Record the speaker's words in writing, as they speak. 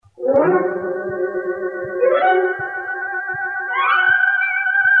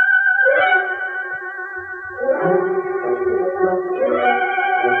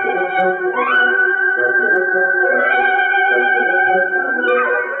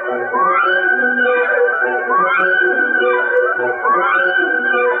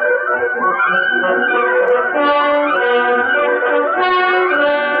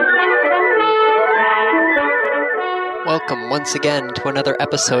Welcome once again to another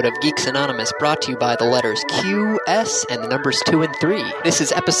episode of Geeks Anonymous, brought to you by the letters Q, S, and the numbers 2 and 3. This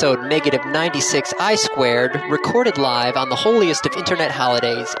is episode negative 96 I squared, recorded live on the holiest of internet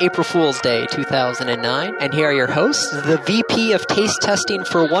holidays, April Fool's Day 2009. And here are your hosts, the VP of Taste Testing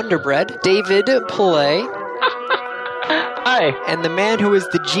for Wonder Bread, David Pillay. Hi. And the man who is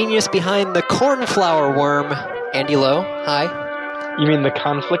the genius behind the cornflower worm, Andy Lowe. Hi. You mean the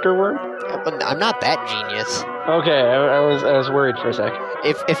conflicker worm? I'm not that genius. Okay, I was worried for a sec.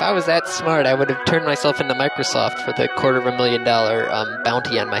 If I was that smart, I would have turned myself into Microsoft for the $250,000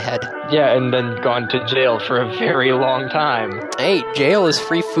 bounty on my head. Yeah, and then gone to jail for a very long time. Hey, jail is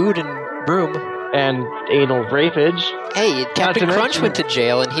free food and room. And anal rapage. Hey, Captain Crunch went to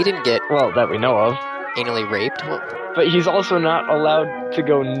jail and he didn't get... Well, that we know of. Anally raped. Well, but he's also not allowed to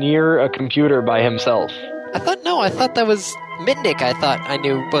go near a computer by himself. I thought that was... Mitnick, I thought I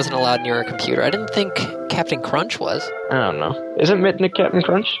knew wasn't allowed near a computer. I didn't think Captain Crunch was. I don't know. Isn't Mitnick Captain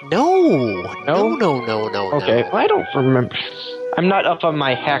Crunch? No. No? No. Okay, well, I don't remember. I'm not up on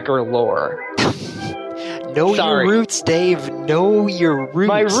my hacker lore. Know your roots, Dave. Know your roots.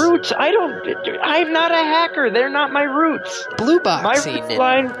 My roots? I'm not a hacker. They're not my roots. Blue boxing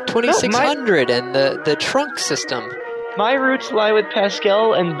and 2600 and the trunk system. My roots lie with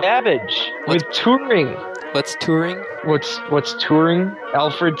Pascal and Babbage. With Turing. What's Turing? What's Turing?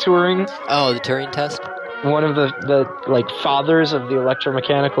 Alfred Turing? Oh, the Turing test? One of the fathers of the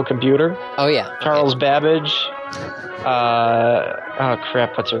electromechanical computer. Oh, yeah. Charles Babbage. Oh,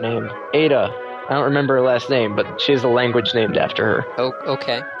 crap, what's her name? Ada. I don't remember her last name, but she has a language named after her. Oh,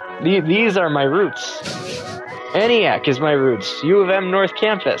 okay. These are my roots. ENIAC is my roots. U of M North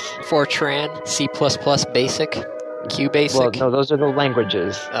Campus. Fortran, C++ Basic. QBasic? Well, no, those are the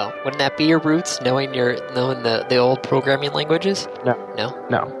languages. Oh, wouldn't that be your roots, knowing the old programming languages? No.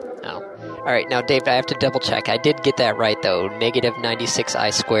 Oh. All right, now, Dave, I have to double-check. I did get that right, though. Negative 96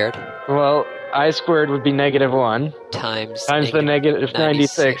 I squared. Well, I squared would be -1. Times the negative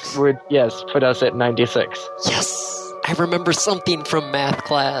 96 would, yes, put us at 96. Yes! I remember something from math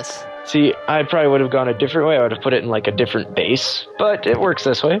class. See, I probably would have gone a different way. I would have put it in, like, a different base. But it works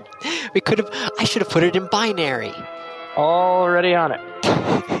this way. I should have put it in binary. Already on it.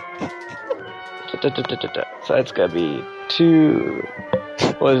 So that's got to be 2...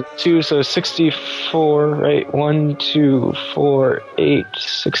 Was 2, so 64, right? 1, 2, 4, 8,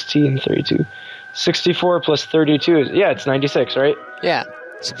 16, 32. 64 plus 32 is... Yeah, it's 96, right? Yeah.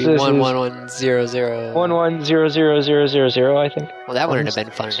 This would be 11100. 110000, I think. Well, that wouldn't have been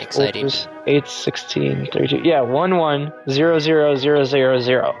fun and exciting. 8, 16, 32. Yeah,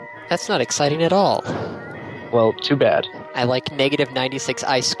 110000. That's not exciting at all. Well, too bad. I like negative 96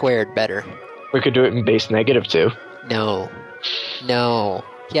 I squared better. We could do it in base -2. No.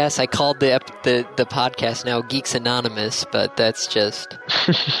 Yes, I called the podcast now Geeks Anonymous, but that's just...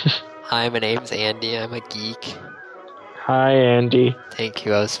 Hi, my name's Andy. I'm a geek. Hi, Andy. Thank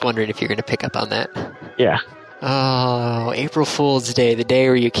you. I was wondering if you're going to pick up on that. Yeah. Oh, April Fool's Day, the day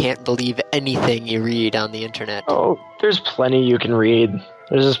where you can't believe anything you read on the internet. Oh, there's plenty you can read.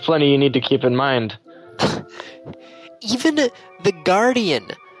 There's just plenty you need to keep in mind. Even The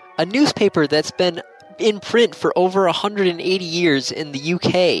Guardian, a newspaper that's been in print for over 180 years in the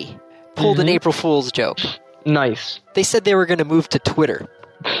UK, pulled an April Fool's joke. Nice. They said they were going to move to Twitter.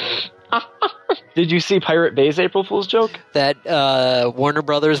 Did you see Pirate Bay's April Fool's joke? That Warner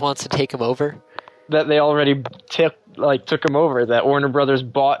Brothers wants to take them over? That they already took them over. That Warner Brothers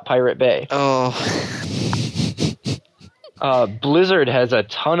bought Pirate Bay. Oh. Blizzard has a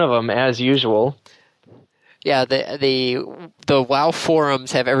ton of them, as usual. Yeah, the WoW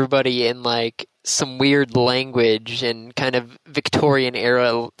forums have everybody in, like, some weird language and kind of Victorian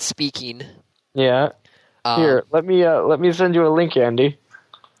era speaking. Yeah. Here, let me send you a link, Andy.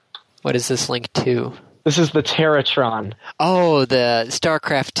 What is this link to? This is the Terratron. Oh, the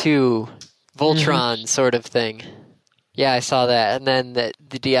StarCraft 2 Voltron sort of thing. Yeah, I saw that. And then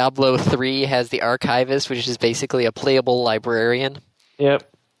the Diablo 3 has the Archivist, which is basically a playable librarian. Yep.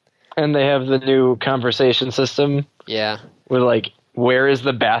 And they have the new conversation system. Yeah. With, like, where is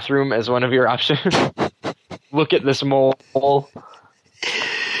the bathroom as one of your options? Look at this mole.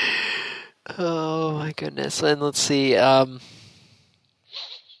 Oh, my goodness. And let's see.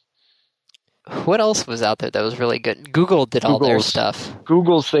 What else was out there that was really good? Google did all their Google's- stuff.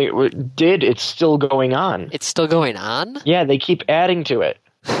 Google's thing it's still going on. It's still going on? Yeah, they keep adding to it.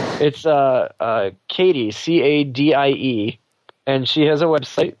 It's Kadie, Cadie, and she has a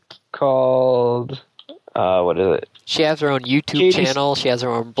website called what is it? She has her own YouTube channel. She has her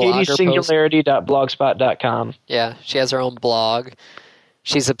own blog. KadieSingularity.blogspot.com. Yeah, she has her own blog.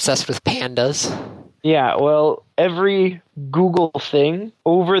 She's obsessed with pandas. Yeah, well, every Google thing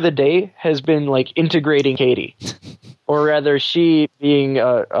over the day has been like integrating Kadie, or rather, she being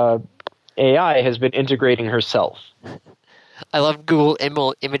AI has been integrating herself. I love Google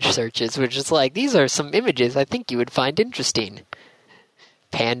image searches, which is like, these are some images I think you would find interesting.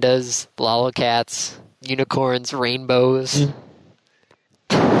 Pandas, lollicats, unicorns, rainbows.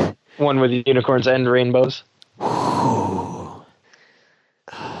 One with unicorns and rainbows. I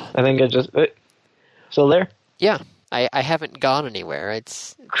think I just... Still there? Yeah, I haven't gone anywhere.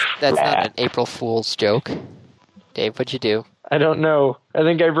 That's not an April Fool's joke. Dave, what'd you do? I don't know. I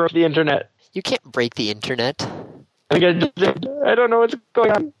think I broke the internet. You can't break the internet. I think I just did. I don't know what's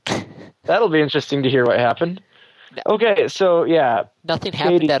going on. That'll be interesting to hear what happened. Okay, so yeah. Nothing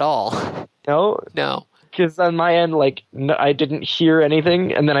happened Kadie- at all. No? No. Because on my end, like, no, I didn't hear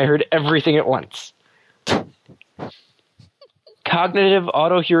anything, and then I heard everything at once. Cognitive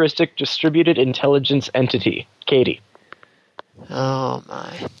Autoheuristic Distributed Intelligence Entity, Kadie. Oh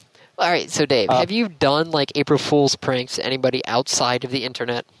my. All right, so Dave, have you done like April Fool's pranks to anybody outside of the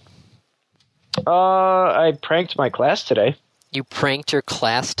internet? I pranked my class today. You pranked your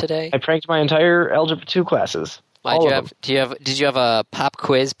class today? I pranked my entire Algebra 2 classes. All of them. Did you have a pop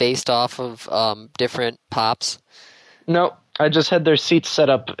quiz based off of different pops? No, I just had their seats set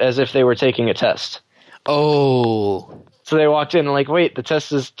up as if they were taking a test. Oh. So they walked in and like, wait, the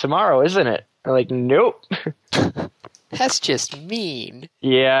test is tomorrow, isn't it? I'm like, nope. That's just mean.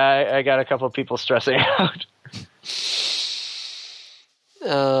 Yeah, I got a couple of people stressing out.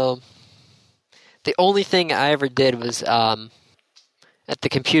 The only thing I ever did was at the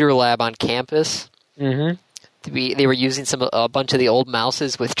computer lab on campus. Mm-hmm. They were using a bunch of the old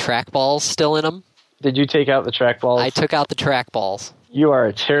mouses with trackballs still in them. Did you take out the trackballs? I took out the trackballs. You are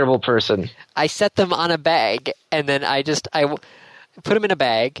a terrible person. I set them on a bag, and then I put them in a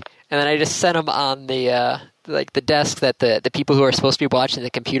bag, and then I just sent them on the desk that the people who are supposed to be watching the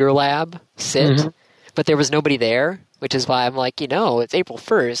computer lab sit. Mm-hmm. But there was nobody there, which is why I'm like, it's April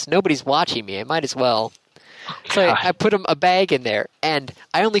 1st. Nobody's watching me. I might as well. So I put a bag in there, and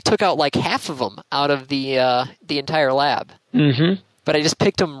I only took out like half of them out of the entire lab. Mm-hmm. But I just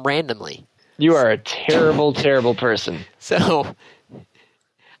picked them randomly. You are a terrible, terrible person. So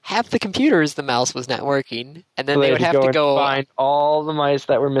half the computers, the mouse was not working, and then So they would have to go and find all the mice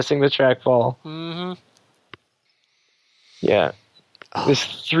that were missing the trackball. Mm-hmm. Yeah. This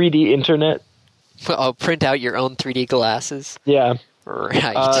 3D internet. Oh, print out your own 3D glasses. Yeah.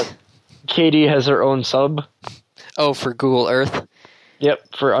 Right. Kadie has her own sub. Oh, for Google Earth?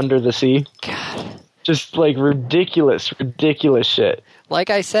 Yep, for Under the Sea. God. Just like ridiculous shit.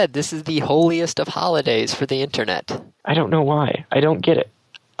 Like I said, this is the holiest of holidays for the internet. I don't know why. I don't get it.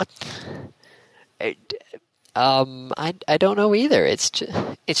 I don't know either. It's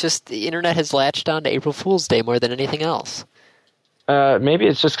just the internet has latched on to April Fool's Day more than anything else. Maybe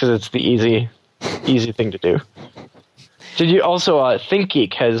it's just because it's the easy thing to do. Did you also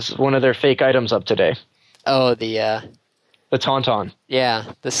ThinkGeek has one of their fake items up today? Oh, the Tauntaun.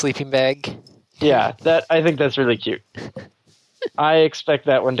 Yeah, the sleeping bag. Yeah, I think that's really cute. I expect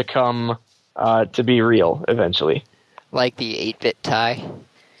that one to come to be real eventually. Like the 8-bit tie.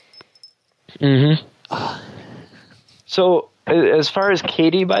 Mm-hmm. So, as far as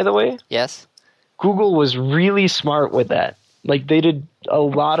Kadie, by the way, Yes? Google was really smart with that. Like, they did a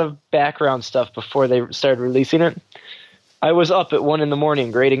lot of background stuff before they started releasing it. I was up at 1 in the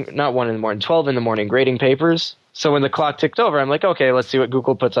morning grading, not 1 in the morning, 12 in the morning grading papers. So when the clock ticked over, I'm like, okay, let's see what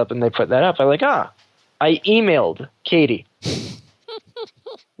Google puts up, and they put that up. I'm like, I emailed Kadie.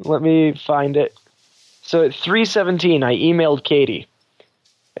 Let me find it. So at 3:17, I emailed Kadie.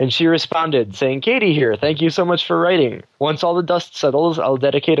 And she responded saying, Kadie here, thank you so much for writing. Once all the dust settles, I'll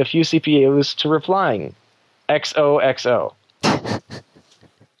dedicate a few CPUs to replying. XOXO.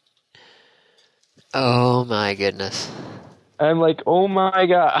 Oh my goodness. I'm like, oh my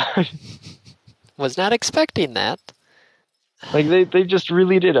god. Was not expecting that. Like, they just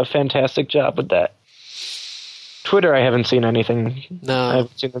really did a fantastic job with that. Twitter, I haven't seen anything. No. I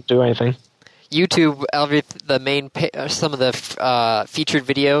haven't seen them do anything. YouTube, some of the featured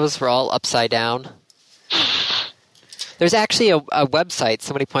videos were all upside down. There's actually a website,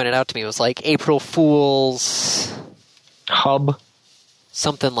 somebody pointed out to me, it was like April Fool's... Hub.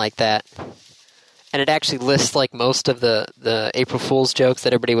 Something like that. And it actually lists like most of the April Fool's jokes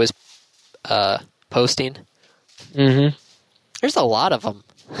that everybody was posting. Mm-hmm. There's a lot of them.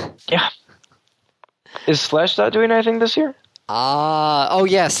 Yeah. Is Slashdot doing anything this year? Oh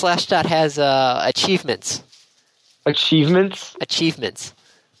yeah, Slashdot has achievements. Achievements? Achievements.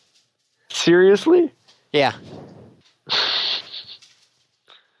 Seriously? Yeah.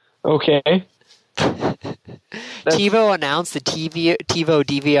 Okay. TiVo announced the TiVo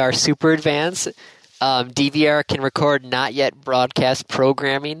DVR Super Advance. DVR can record not yet broadcast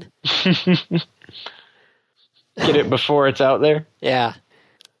programming. Get it before it's out there? Yeah.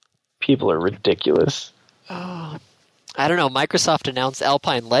 People are ridiculous. Oh, I don't know. Microsoft announced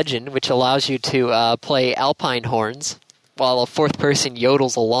Alpine Legend, which allows you to play Alpine horns while a fourth person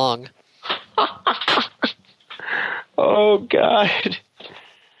yodels along. Oh, God.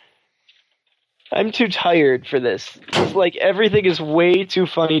 I'm too tired for this. It's like everything is way too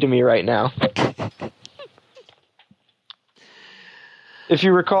funny to me right now. If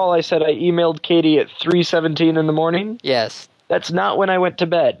you recall, I said I emailed Katie at 3:17 in the morning. Yes. That's not when I went to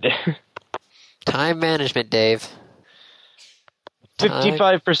bed. Time management, Dave.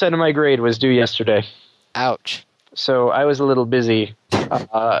 55% of my grade was due yesterday. Ouch. So I was a little busy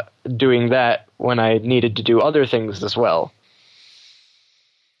doing that when I needed to do other things as well.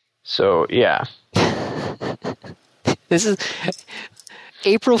 So, yeah. This is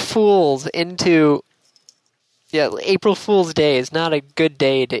April Fool's into... Yeah, April Fool's Day is not a good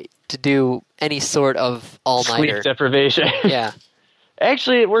day to do any sort of all-nighter. Sleep deprivation. Yeah.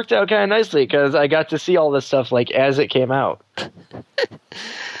 Actually, it worked out kind of nicely because I got to see all this stuff like as it came out.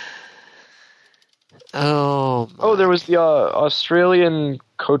 Oh, there was the Australian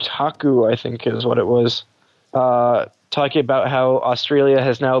Kotaku, I think is what it was, talking about how Australia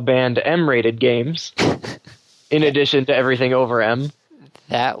has now banned M-rated games in addition to everything over M.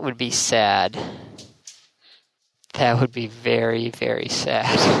 That would be sad. That would be very, very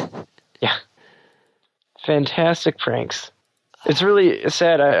sad. Yeah. Fantastic pranks. It's really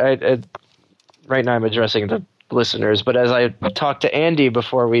sad. I right now I'm addressing the listeners, but as I talked to Andy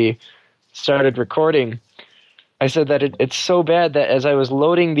before we started recording, I said that it's so bad that as I was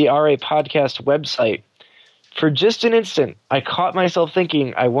loading the RA Podcast website, for just an instant, I caught myself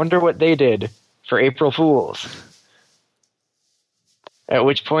thinking, I wonder what they did for April Fools. At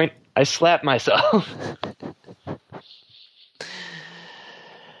which point, I slapped myself.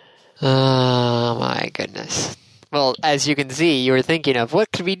 Oh, my goodness. Well, as you can see, you were thinking of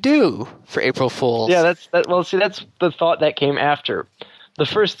what could we do for April Fools? Yeah, that's the thought that came after. The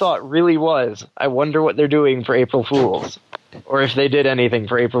first thought really was, I wonder what they're doing for April Fools. Or if they did anything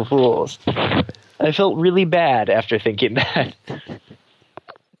for April Fools. I felt really bad after thinking that.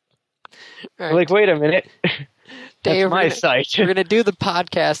 Right. Like, wait a minute. Dave, That's my site. We're going to do the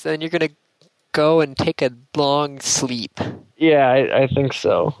podcast, and then you're going to go and take a long sleep. Yeah, I think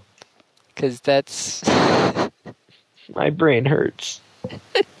so. Because that's... My brain hurts.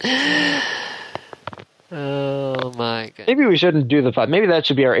 Oh, my goodness. Maybe we shouldn't do the pod. Maybe that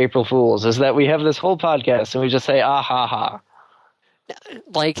should be our April Fools, is that we have this whole podcast and we just say, ah, ha, ha.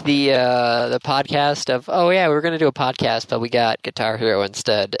 Like the podcast of, oh, yeah, we're going to do a podcast, but we got Guitar Hero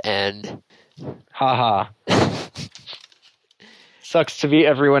instead, and... Ha, ha. Sucks to be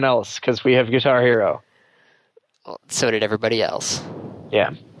everyone else, because we have Guitar Hero. Well, so did everybody else.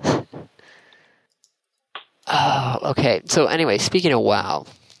 Yeah. Oh, okay. So anyway, speaking of WoW,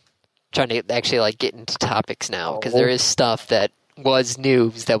 trying to actually get into topics now, because there is stuff that was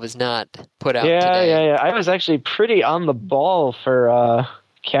news that was not put out today. Yeah. I was actually pretty on the ball for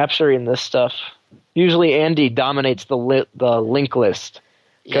capturing this stuff. Usually Andy dominates the link list.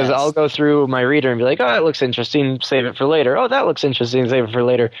 Because Yes. I'll go through my reader and be like, oh, that looks interesting, save it for later. Oh, that looks interesting, save it for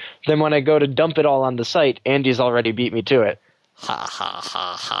later. Then when I go to dump it all on the site, Andy's already beat me to it. Ha, ha,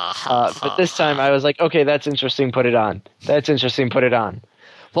 ha, ha, ha. But this time I was like, okay, that's interesting, put it on. That's interesting, put it on.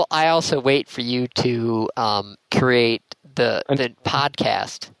 Well, I also wait for you to create the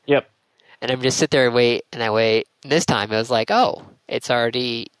podcast. Yep. And I'm just sit there and wait, and I wait. And this time it was like, oh, it's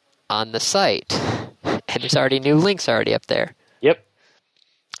already on the site. And there's already new links already up there. Yep.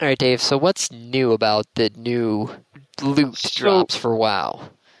 All right, Dave, so what's new about the new loot drops for WoW?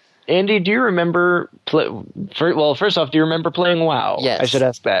 Andy, do you remember... first off, do you remember playing WoW? Yes. I should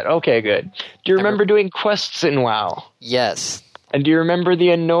ask that. Okay, good. Do you remember doing quests in WoW? Yes. And do you remember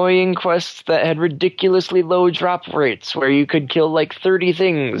the annoying quests that had ridiculously low drop rates where you could kill 30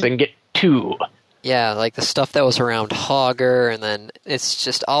 things and get 2? Yeah, like the stuff that was around Hogger, and then it's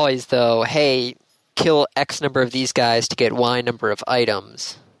just always, though, hey, kill X number of these guys to get Y number of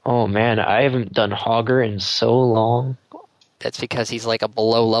items. Oh man, I haven't done Hogger in so long. that's because he's like a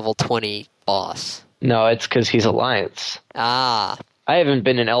below level 20 boss. No, it's because he's Alliance. Ah. I haven't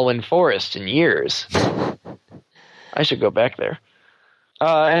been in Elwyn Forest in years. I should go back there.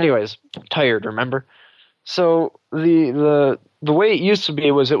 Anyways, tired, remember? So the way it used to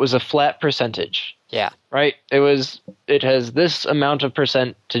be was it was a flat percentage. Yeah. Right? It has this amount of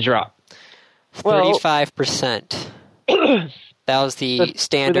percent to drop. 35%. That was the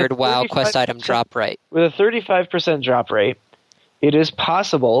standard WoW quest item drop rate. With a 35% drop rate, it is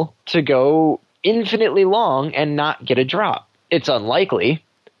possible to go infinitely long and not get a drop. It's unlikely.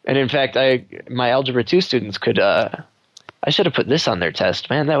 And in fact, my Algebra 2 students could... I should have put this on their test.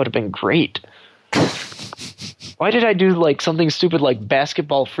 Man, that would have been great. Why did I do like something stupid like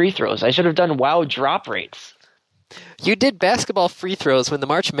basketball free throws? I should have done WoW drop rates. You did basketball free throws when the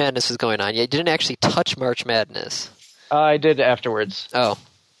March Madness was going on. You didn't actually touch March Madness. I did afterwards. Oh.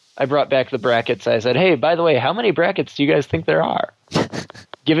 I brought back the brackets. I said, hey, by the way, how many brackets do you guys think there are?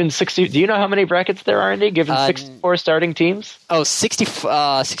 Given 60... Do you know how many brackets there are, Andy? Given 64 starting teams? Oh,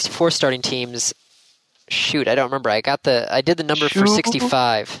 64 starting teams. Shoot, I don't remember. I did the number for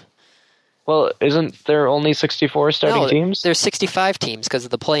 65. Well, isn't there only 64 starting teams? There's 65 teams because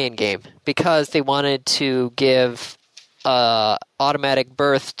of the play-in game. Because they wanted to give automatic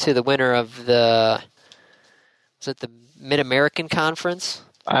berth to the winner of the... Is it the Mid-American Conference?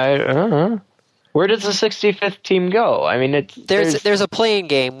 I don't know. Where does the 65th team go? I mean, there's a play-in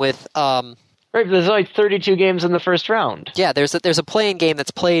game with... Right, there's like 32 games in the first round. Yeah, there's a play-in game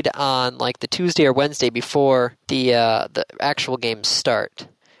that's played on like the Tuesday or Wednesday before the actual games start.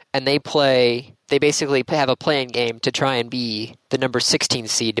 And they basically have a play-in game to try and be the number 16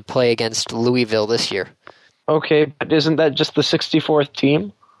 seed to play against Louisville this year. Okay, but isn't that just the 64th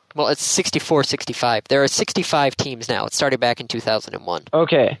team? Well, it's 64-65. There are 65 teams now. It started back in 2001.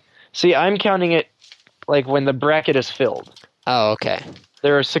 Okay. See, I'm counting it like when the bracket is filled. Oh, okay.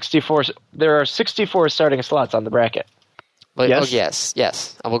 There are 64 starting slots on the bracket. But, yes?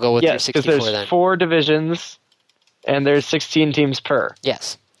 Yes. I will go with your 64 then. Because there's 4 divisions, and there's 16 teams per.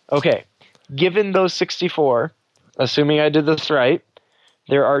 Yes. Okay. Given those 64, assuming I did this right,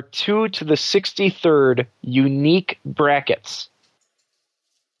 there are 2 to the 63rd unique brackets.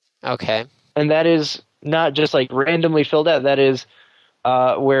 Okay. And that is not just like randomly filled out. That is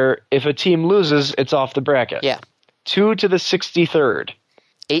where if a team loses, it's off the bracket. Yeah. 2 to the 63rd.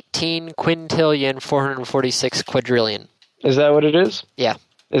 18 quintillion, 446 quadrillion. Is that what it is? Yeah.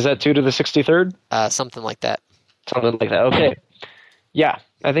 Is that 2 to the 63rd? Something like that. Something like that. Okay. Yeah.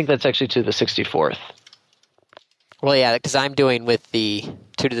 I think that's actually 2 to the 64th. Well, yeah, because I'm doing with the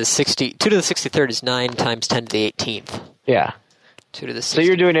 2 to the 63rd is 9 times 10 to the 18th. Yeah. 2 to the 60. So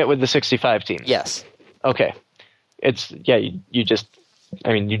you're doing it with the 65 team? Yes. Okay.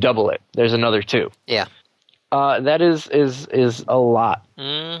 You double it. There's another 2. Yeah. That is a lot.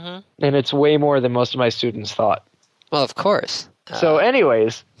 Mm-hmm. And it's way more than most of my students thought. Well, of course. So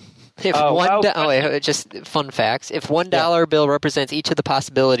anyways... just fun facts. If $1 bill represents each of the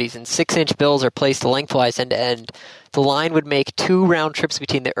possibilities and 6-inch bills are placed lengthwise end to end, the line would make 2 round trips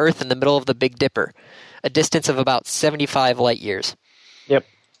between the Earth and the middle of the Big Dipper, a distance of about 75 light years. Yep.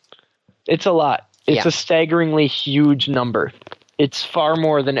 It's a lot. It's a staggeringly huge number. It's far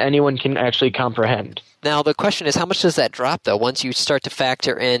more than anyone can actually comprehend. Now, the question is, how much does that drop, though, once you start to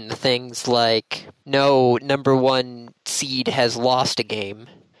factor in things like no number 1 seed has lost a game?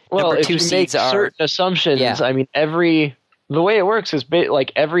 Well, number if 2 you make seeds certain assumptions, I mean, the way it works is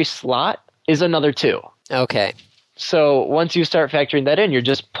like every slot is another 2. Okay. So once you start factoring that in, you're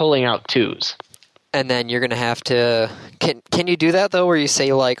just pulling out 2s. And then you're going to have to... Can you do that, though, where you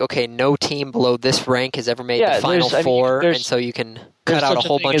say, like, okay, no team below this rank has ever made the Final Four, and so you can cut out a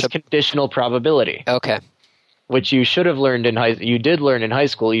whole bunch of... conditional probability. Okay. Which you should have learned you did learn in high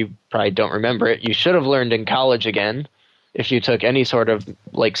school. You probably don't remember it. You should have learned in college again, if you took any sort of,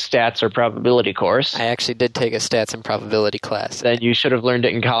 like, stats or probability course. I actually did take a stats and probability class. Then you should have learned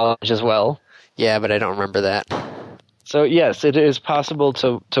it in college as well. Yeah, but I don't remember that. So, yes, it is possible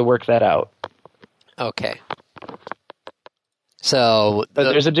to work that out. Okay. So... But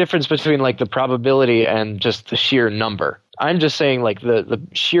there's a difference between, like, the probability and just the sheer number. I'm just saying, like, the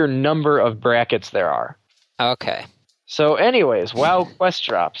sheer number of brackets there are. Okay. So, anyways, WoW quest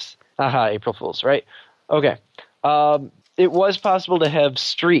drops. Haha, April Fools, right? Okay. It was possible to have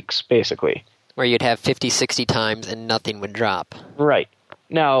streaks, basically. Where you'd have 50, 60 times and nothing would drop. Right.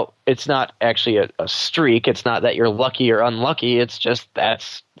 Now, it's not actually a streak. It's not that you're lucky or unlucky. It's just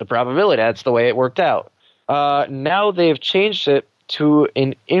that's the probability. That's the way it worked out. Now they've changed it to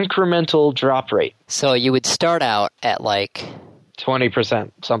an incremental drop rate. So you would start out at like...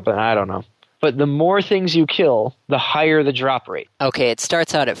 20%, something. I don't know. but the more things you kill, the higher the drop rate. Okay, it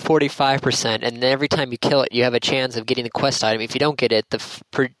starts out at 45%, and then every time you kill it, you have a chance of getting the quest item. If you don't get it,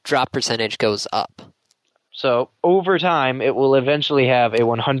 the drop percentage goes up. So over time, it will eventually have a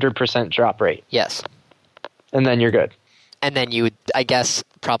 100% drop rate. Yes. And then you're good. And then you would, I guess,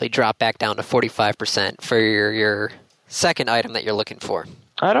 probably drop back down to 45% for your second item that you're looking for.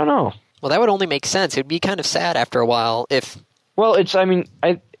 I don't know. Well, that would only make sense. It would be kind of sad after a while if... Well,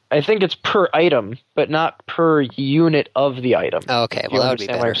 I think it's per item, but not per unit of the item. Oh, okay, well, that would be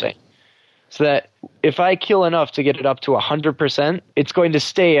better. What I'm saying? So that if I kill enough to get it up to 100%, it's going to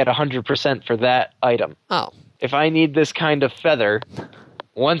stay at 100% for that item. Oh. If I need this kind of feather,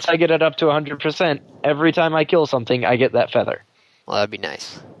 once I get it up to 100%, every time I kill something, I get that feather. Well, that would be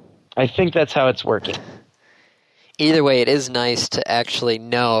nice. I think that's how it's working. Either way, it is nice to actually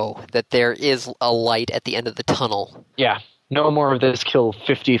know that there is a light at the end of the tunnel. Yeah. No more of this kill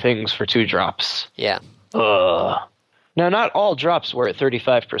 50 things for 2 drops. Yeah. Ugh. Now, not all drops were at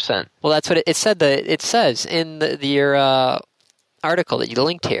 35%. Well, that's what it said. It says in your article that you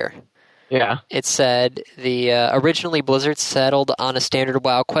linked here. Yeah. It said originally Blizzard settled on a standard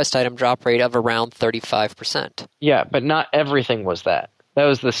WoW quest item drop rate of around 35%. Yeah, but not everything was that. That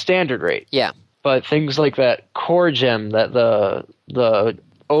was the standard rate. Yeah. But things like that core gem that the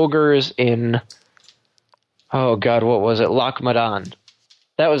ogres in, oh god, what was it, Lochmadan,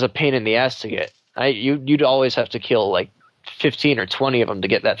 that was a pain in the ass to get. You'd always have to kill like 15 or 20 of them to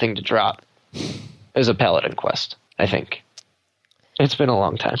get that thing to drop. It was a paladin quest, I think. It's been a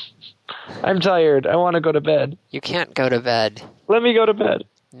long time. I'm tired. I want to go to bed. You can't go to bed. Let me go to bed.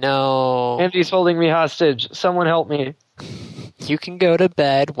 No. Andy's holding me hostage. Someone help me. You can go to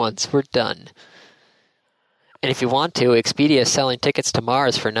bed once we're done. And if you want to, Expedia is selling tickets to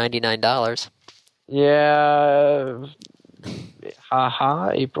Mars for $99. Yeah. Haha,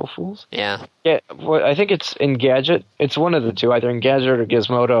 April Fools. Yeah. Yeah, well, I think it's Engadget. It's one of the two, either Engadget or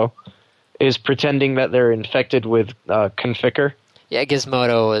Gizmodo, is pretending that they're infected with Conficker. Yeah,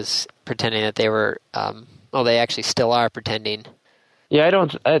 Gizmodo was pretending that they were, well, they actually still are pretending. Yeah,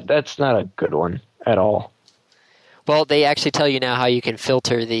 that's not a good one at all. Well, they actually tell you now how you can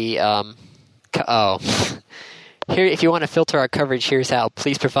filter the, Here, if you want to filter our coverage, here's how.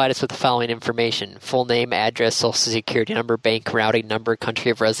 Please provide us with the following information: full name, address, social security number, bank routing number,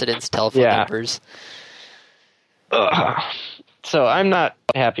 country of residence, telephone numbers. Ugh. So I'm not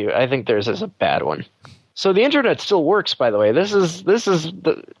happy. I think theirs is a bad one. So the internet still works, by the way. This is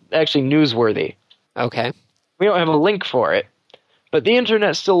actually newsworthy. Okay. We don't have a link for it, but the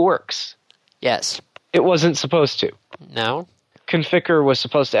internet still works. Yes. It wasn't supposed to. No? Conficker was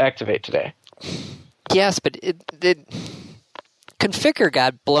supposed to activate today. Yes, but Conficker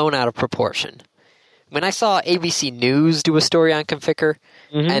got blown out of proportion. When I saw ABC News do a story on Conficker,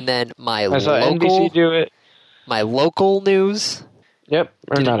 and then I saw NBC do it. My local news. Yep,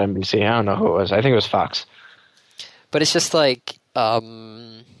 or not NBC. I don't know who it was. I think it was Fox. But it's just like,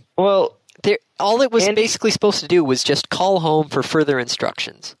 well, all it was basically supposed to do was just call home for further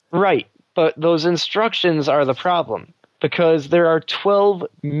instructions. Right, but those instructions are the problem because there are 12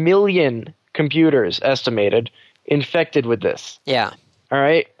 million computers estimated infected with this. Yeah. All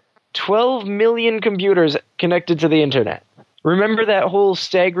right? 12 million computers connected to the internet. Remember that whole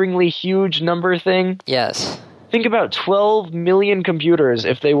staggeringly huge number thing? Yes. Think about 12 million computers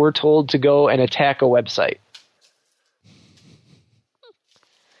if they were told to go and attack a website.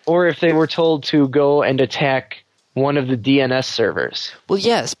 Or if they were told to go and attack one of the DNS servers. Well,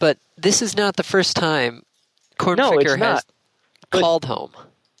 yes, but this is not the first time Conficker has called home.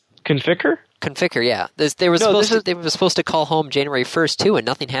 Conficker? Conficker, yeah. They were supposed to call home January 1st, too, and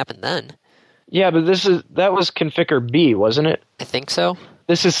nothing happened then. Yeah, but that was Conficker B, wasn't it? I think so.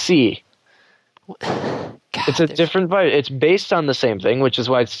 This is C. God, it's a different virus. It's based on the same thing, which is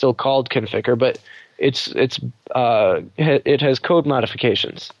why it's still called Conficker, but it has code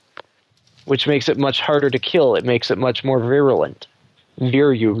modifications, which makes it much harder to kill. It makes it much more virulent.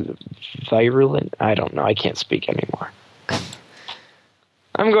 Virulent? I don't know. I can't speak anymore.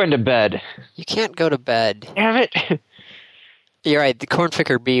 I'm going to bed. You can't go to bed. Damn it. You're right. The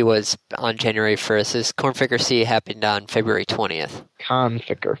Conficker B was on January 1st. This Conficker C happened on February 20th.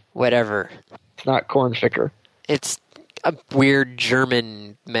 Conficker. Whatever. It's not Cornficker. It's a weird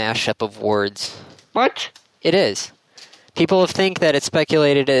German mashup of words. What? It is. People think that it's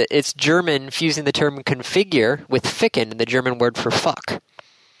speculated it's German fusing the term configure with ficken, the German word for fuck.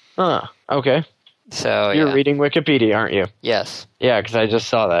 Huh. Okay. So You're reading Wikipedia, aren't you? Yes. Yeah, because I just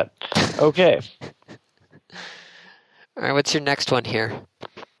saw that. Okay. All right, what's your next one here?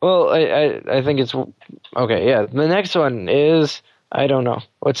 Well, I think it's... Okay, yeah. The next one is I don't know.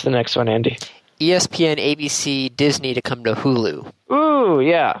 What's the next one, Andy? ESPN, ABC, Disney to come to Hulu. Ooh,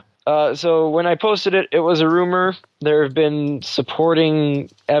 yeah. So when I posted it, it was a rumor. There have been supporting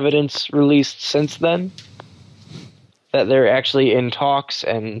evidence released since then that they're actually in talks,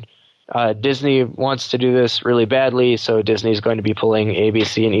 and Disney wants to do this really badly, so Disney's going to be pulling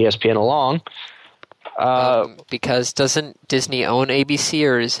ABC and ESPN along. Because doesn't Disney own ABC,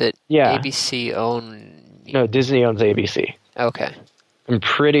 or is it ABC own... No, Disney owns ABC. Okay. I'm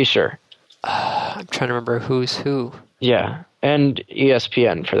pretty sure. I'm trying to remember who's who. Yeah, and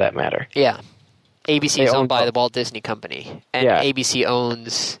ESPN for that matter. Yeah. ABC They is own owned by both. the Walt Disney Company, and Yeah. ABC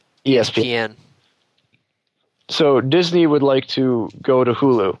owns ESPN. ESPN. So Disney would like to go to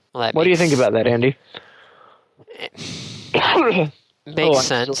Hulu. Well, What do you think about that, Andy? Makes I'm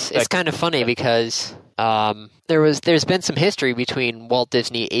sense. still It's kind of funny because there's been some history between Walt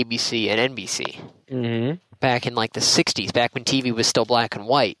Disney, ABC, and NBC Mm-hmm. back in like the 60s, back when TV was still black and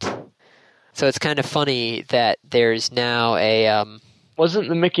white. So it's kind of funny that there's now a Wasn't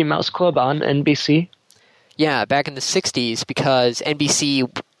the Mickey Mouse Club on NBC? yeah, back in the 60s, because NBC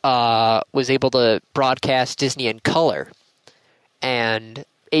was able to broadcast Disney in color, and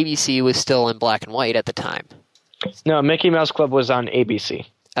ABC was still in black and white at the time. No, Mickey Mouse Club was on ABC,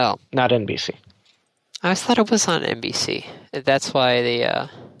 Oh, not NBC. I always thought it was on NBC. That's why the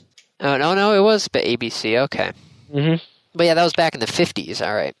oh no, it was ABC. Okay, Mm-hmm. but yeah, that was back in the 50s.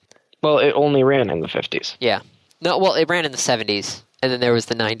 All right, Well, it only ran in the 50s. yeah. No, well, it ran in the 70s, and then there was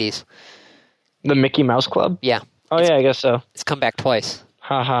the 90s. The Mickey Mouse Club? Yeah, Oh, yeah, I guess so. it's come back twice.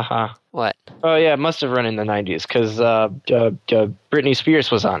 Ha ha ha. What? Oh, yeah, it must have run in the 90s, because Britney Spears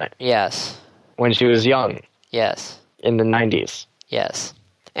was on it Yes, when she was young yes, in the 90s. yes.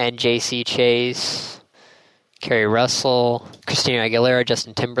 And J.C. Chase, Kerry Russell, Christina Aguilera,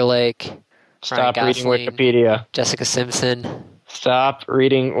 Justin Timberlake, Stop Ryan reading Gosling, Wikipedia. Jessica Simpson. Stop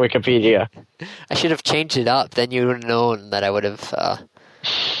reading Wikipedia. I should have changed it up. Then you would have known that I would have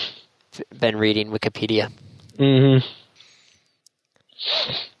been reading Wikipedia. Mm-hmm.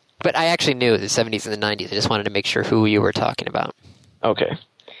 But I actually knew the 70s and the 90s. I just wanted to make sure who you were talking about. Okay.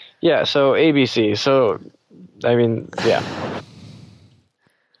 Yeah, so ABC. So, I mean, yeah.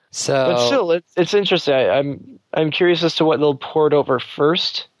 So, But still, it's interesting. I'm curious as to what they'll port over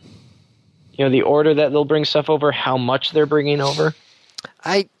first. You know, the order that they'll bring stuff over, how much they're bringing over.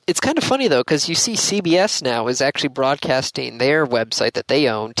 it's kind of funny, though, because you see CBS now is actually broadcasting their website that they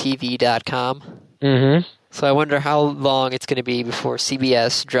own, TV.com. Mm-hmm. So I wonder how long it's going to be before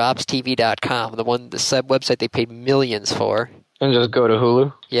CBS drops TV.com, the website they paid millions for. And just go to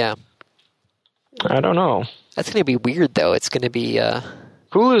Hulu? Yeah. I don't know. That's going to be weird, though. It's going to be,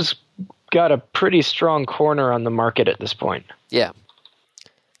 Hulu's got a pretty strong corner on the market at this point. yeah.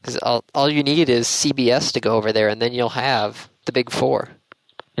 Because all you need is CBS to go over there, and then you'll have the big four.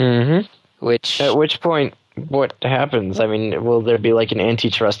 Mm-hmm. Which, At which point, what happens? I mean, will there be like an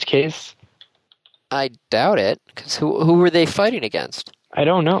antitrust case? I doubt it, because who were they fighting against? I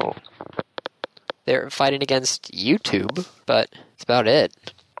don't know. They're fighting against YouTube, but that's about it.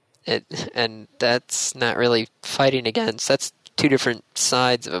 And that's not really fighting against. That's two different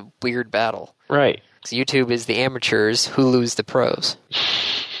sides of a weird battle. Right. 'Cause YouTube is the amateurs, Hulu's the pros.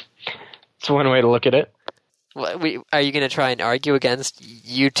 It's one way to look at it. Are you going to try and argue against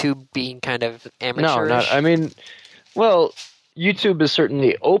YouTube being kind of amateurish? No, not. I mean, well, YouTube is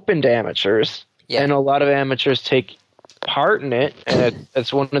certainly open to amateurs, Yeah. and a lot of amateurs take part in it, and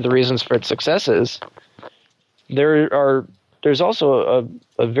that's one of the reasons for its successes. There's also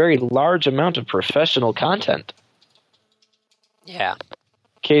a very large amount of professional content. Yeah,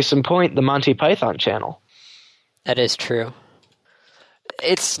 Case in point, the Monty Python channel. that is true.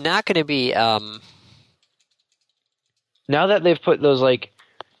 It's not going to be... Now that they've put those like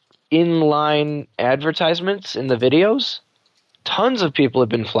inline advertisements in the videos, tons of people have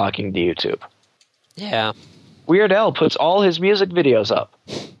been flocking to YouTube. yeah. Weird Al puts all his music videos up.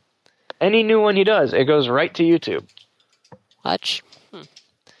 Any new one he does, it goes right to YouTube. Much?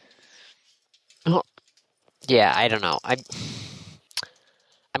 Well, yeah, I don't know.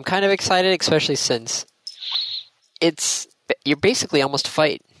 I'm kind of excited, especially since you're basically almost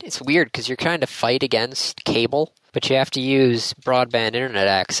fight. It's weird because you're trying to fight against cable, but you have to use broadband internet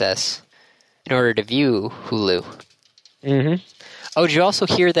access in order to view Hulu. Mm-hmm. Oh, did you also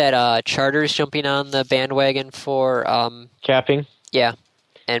hear that Charter's jumping on the bandwagon for Capping? yeah,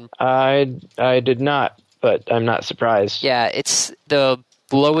 and I did not, but I'm not surprised. yeah, it's the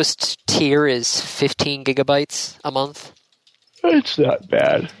lowest tier is 15 gigabytes a month. It's not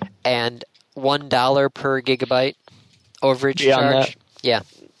bad. And $1 per gigabyte overage Beyond charge. that? Yeah.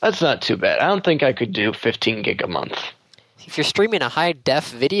 That's not too bad. I don't think I could do 15 gig a month. If you're streaming a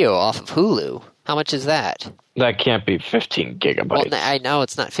high-def video off of Hulu, how much is that? That can't be 15 gigabytes. Well, I know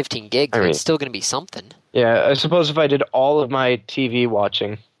it's not 15 gigs, but it's still going to be something. Yeah, I suppose if I did all of my TV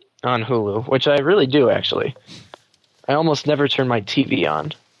watching on Hulu, which I really do, actually, I almost never turn my TV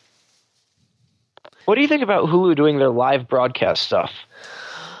on. What do you think about Hulu doing their live broadcast stuff?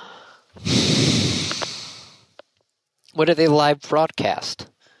 What do they live broadcast?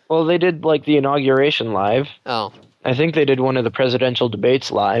 Well, they did, like, the inauguration live. Oh. I think they did one of the presidential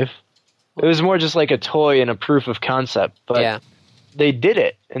debates live. It was more just like a toy and a proof of concept, but they did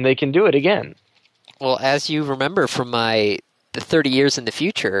it, and they can do it again. Well, as you remember from the 30 Years in the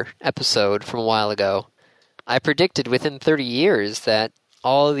Future episode from a while ago, I predicted within 30 years that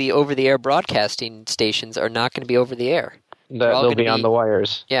all the over-the-air broadcasting stations are not going to be over the air. They'll be on the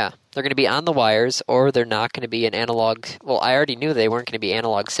wires. Yeah, they're going to be on the wires, or they're not going to be an analog... Well, I already knew they weren't going to be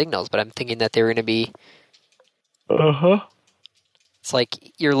analog signals, but I'm thinking that they were going to be... Uh-huh. It's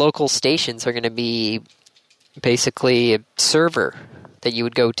like your local stations are going to be basically a server that you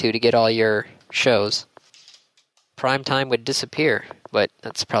would go to get all your shows. Prime time would disappear, but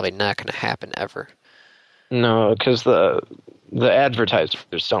that's probably not going to happen ever. No, because the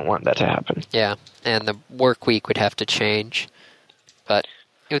advertisers don't want that to happen. Yeah, and the work week would have to change. But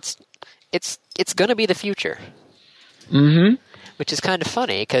it's going to be the future. Mm-hmm. Which is kind of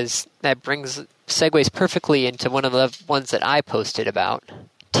funny, because that segues perfectly into one of the ones that I posted about.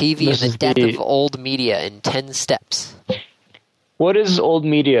 TV and the death of old media in 10 steps. What is old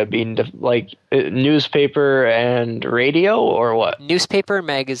media being, like, newspaper and radio, or what? Newspaper and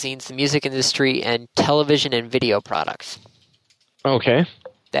magazines, the music industry, and television and video products. Okay.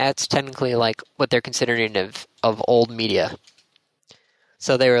 That's technically, like, what they're considering of old media.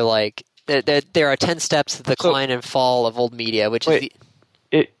 So they were like... There are 10 steps to the decline and fall of old media, which is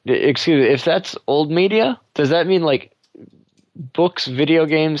excuse me, if that's old media, does that mean like books, video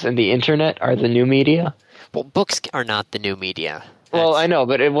games, and the internet are the new media? Well, books are not the new media. Well, I know,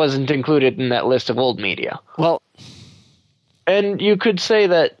 but it wasn't included in that list of old media. Well... And you could say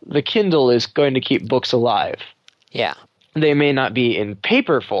that the Kindle is going to keep books alive. Yeah. They may not be in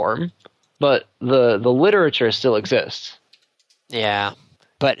paper form, but the literature still exists. Yeah.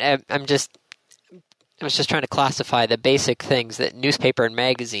 But I was just trying to classify the basic things that newspaper and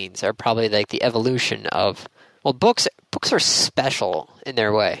magazines are probably like the evolution of. Well, books are special in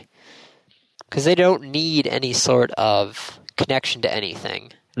their way because they don't need any sort of connection to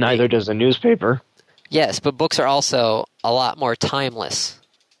anything. Neither does a newspaper. Yes, but books are also a lot more timeless.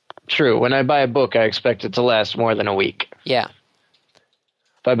 True. When I buy a book, I expect it to last more than a week. Yeah.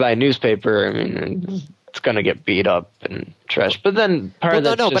 If I buy a newspaper, I mean, it's going to get beat up and trashed. But then part of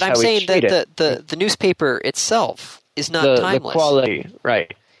that's just but I'm how we saying treat that it. the newspaper itself is not timeless. The quality,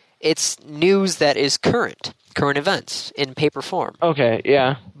 right. It's news that is current events in paper form. Okay,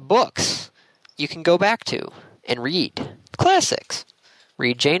 yeah. Books you can go back to and read classics.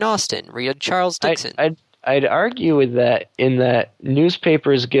 Read Jane Austen. Read Charles Dickens. I'd argue with that in that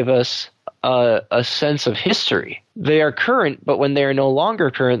newspapers give us a sense of history. They are current, but when they are no longer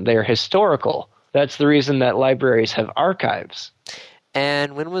current, they are historical. That's the reason that libraries have archives.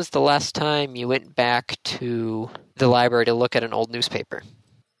 And when was the last time you went back to the library to look at an old newspaper?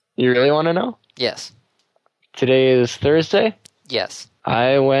 You really want to know? Yes. Today is Thursday? Yes.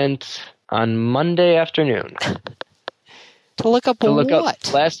 I went on Monday afternoon. To look up what?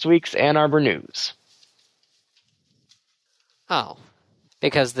 Up last week's Ann Arbor News. Oh.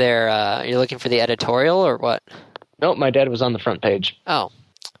 Because you're looking for the editorial or what? Nope, my dad was on the front page. Oh.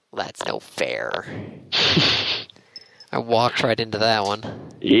 Well, that's no fair. I walked right into that one.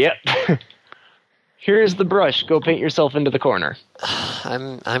 Yep. Here's the brush. Go paint yourself into the corner.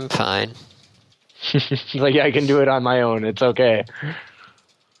 I'm fine. Like, I can do it on my own. It's okay.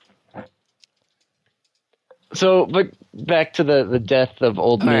 So, but back to the death of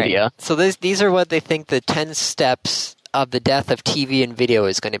old media. Right. So these are what they think the 10 steps of the death of TV and video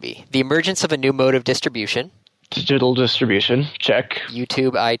is going to be. The emergence of a new mode of distribution. Digital distribution, check.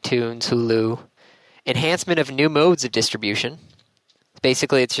 YouTube, iTunes, Hulu. Enhancement of new modes of distribution.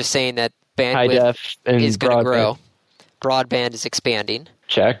 Basically, it's just saying that bandwidth is going to grow. Broadband is expanding.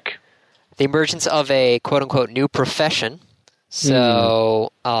 Check. The emergence of a quote-unquote new profession.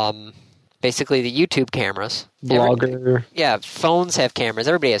 So, basically the YouTube cameras. Blogger. Phones have cameras.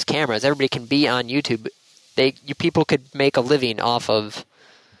 Everybody has cameras. Everybody can be on YouTube. People could make a living off of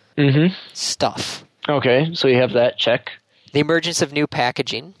stuff. Okay, so you have that, check. The emergence of new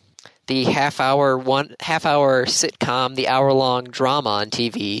packaging. The half-hour sitcom, the hour-long drama on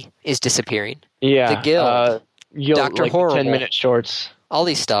TV is disappearing. Yeah. The Guild, Dr. like Horrible. 10-minute shorts. All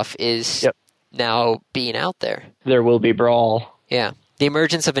these stuff is now being out there. There will be Brawl. Yeah. The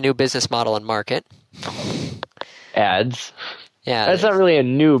emergence of a new business model and market. Ads. Yeah. That's not really a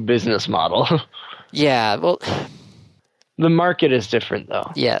new business model. Yeah, well, The market is different,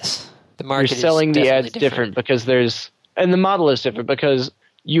 though. yes. The You're market selling is the definitely ads different because and the model is different because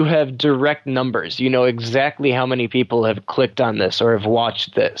you have direct numbers. You know exactly how many people have clicked on this or have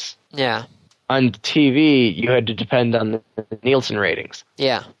watched this. Yeah. On TV, you had to depend on the Nielsen ratings.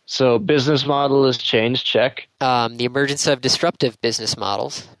 Yeah. So business model has changed, check. The emergence of disruptive business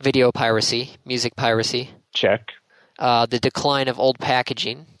models, video piracy, music piracy, Check. the decline of old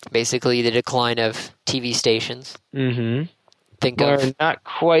packaging, basically the decline of TV stations. Mm-hmm. Think We're of not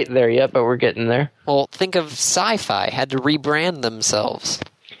quite there yet, but we're getting there. think of Sci-Fi had to rebrand themselves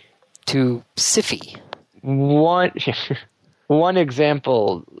to Sci-Fi. One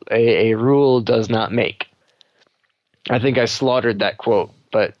example a rule does not make. I think I slaughtered that quote,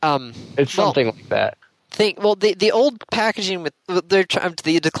 but it's something like that. The old packaging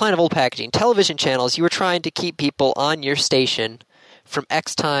the decline of old packaging. Television channels, you were trying to keep people on your station from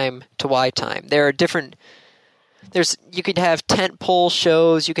X time to Y time. There are different. You could have tentpole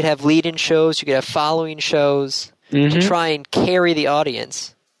shows, you could have lead-in shows, you could have following shows to try and carry the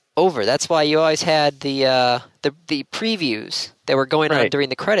audience over. That's why you always had the previews that were going on during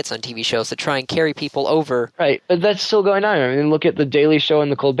the credits on TV shows to try and carry people over. Right, but that's still going on. I mean, look at the Daily Show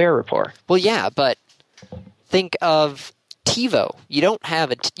and the Colbert Report. Well, yeah, but think of TiVo. You don't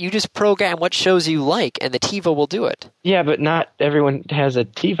have it. You just program what shows you like, and the TiVo will do it. Yeah, but not everyone has a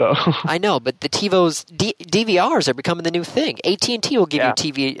TiVo. I know, but the TiVo's DVRs are becoming the new thing. AT&T will give you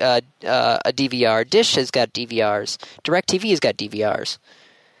a DVR. Dish has got DVRs. DirecTV has got DVRs.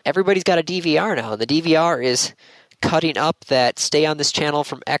 Everybody's got a DVR now, and the DVR is cutting up that stay on this channel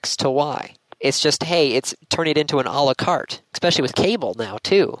from X to Y. It's just, hey, it's turning it into an a la carte, especially with cable now,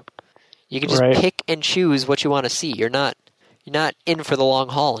 too. You can just pick and choose what you want to see. You're not in for the long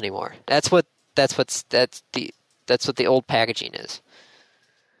haul anymore. That's what the old packaging is.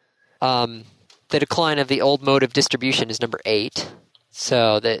 The decline of the old mode of distribution is number 8.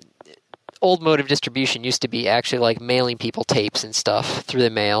 So the old mode of distribution used to be actually like mailing people tapes and stuff through the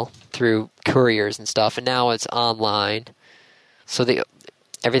mail, through couriers and stuff, and now it's online. So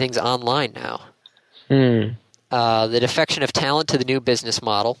everything's online now. The defection of talent to the new business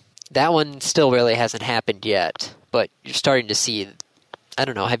model. That one still really hasn't happened yet, but you're starting to see. I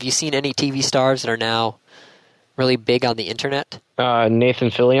don't know. Have you seen any TV stars that are now really big on the internet?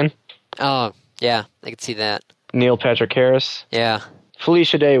 Nathan Fillion. Oh, yeah, I could see that. Neil Patrick Harris. Yeah.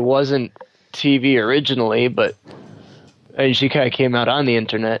 Felicia Day wasn't TV originally, but she kind of came out on the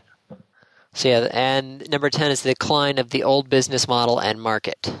internet. So yeah, and number 10 is the decline of the old business model and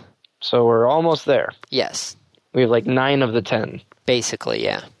market. So we're almost there. Yes. We have like 9 of the 10. Basically,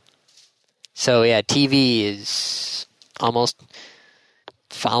 yeah. So yeah, TV is almost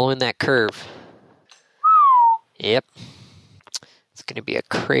following that curve. Yep. It's going to be a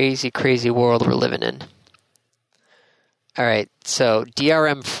crazy, crazy world we're living in. All right, so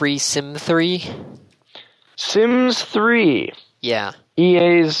DRM-free Sim 3? Sims 3. Yeah.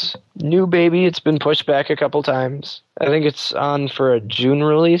 EA's new baby. It's been pushed back a couple times. I think it's on for a June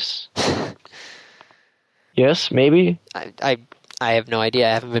release. Yes, maybe. I have no idea.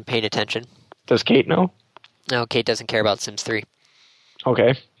 I haven't been paying attention. Does Kate know? No, Kate doesn't care about Sims 3.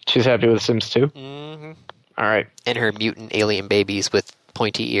 Okay. She's happy with Sims 2? Mm-hmm. All right. And her mutant alien babies with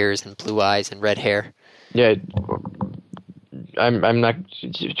pointy ears and blue eyes and red hair. Yeah. I'm not...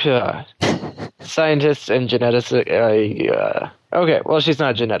 scientists and geneticists... okay, well, she's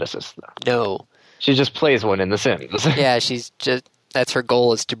not a geneticist, though. No. She just plays one in The Sims. Yeah, she's just... That's her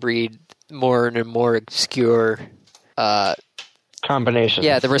goal, is to breed more and more obscure... combinations.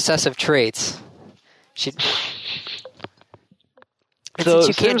 Yeah, the recessive traits. So since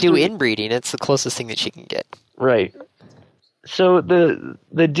you can't do inbreeding, it's the closest thing that she can get. Right. So the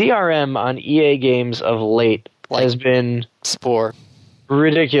DRM on EA games of late has been Spore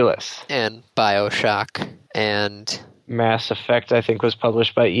ridiculous. And BioShock and Mass Effect, I think, was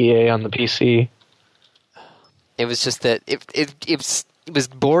published by EA on the PC. It was just that it was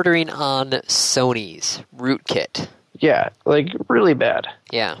bordering on Sony's rootkit. Yeah, like really bad.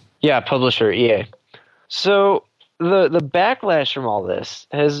 Yeah. Yeah, publisher EA. So the backlash from all this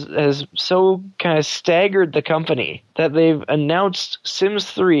has so kind of staggered the company that they've announced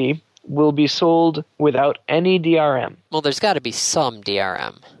Sims 3 will be sold without any DRM. Well, there's got to be some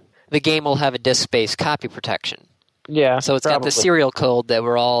DRM. The game will have a disk-based copy protection. Yeah, so it's probably got the serial code that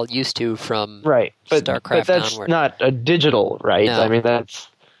we're all used to from StarCraft but that's onward. Not a digital, right? No. I mean, that's...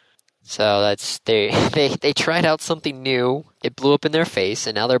 So they tried out something new. it blew up in their face,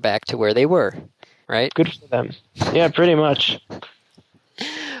 and now they're back to where they were, right? Good for them. Yeah, pretty much.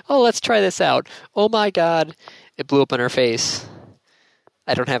 Oh, let's try this out. Oh my God, it blew up in our face.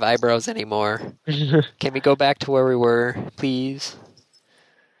 I don't have eyebrows anymore. Can we go back to where we were, please?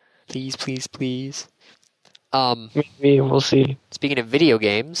 Please, please, please. Maybe, we'll see. Speaking of video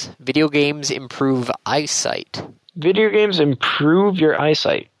games improve eyesight. Video games improve your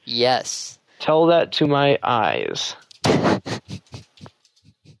eyesight. Yes. Tell that to my eyes.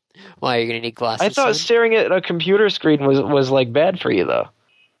 Why, are you going to need glasses I thought soon? staring at a computer screen was like bad for you, though.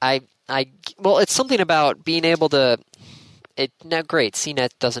 Well, it's something about being able to... Now, great,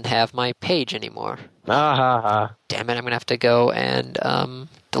 CNET doesn't have my page anymore. Ah ha ha. Damn it, I'm going to have to go and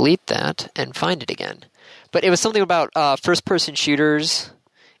delete that and find it again. But it was something about first-person shooters,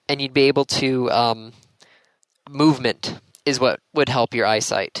 and you'd be able to... movement is what would help your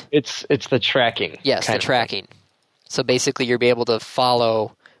eyesight. It's the tracking. Yes, the tracking. So basically, you'll be able to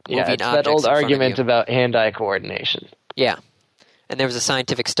follow moving it's objects that old in front of argument you. about hand-eye coordination. Yeah. And there was a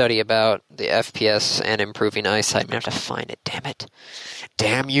scientific study about the FPS and improving eyesight. I'm going to have to find it. Damn it.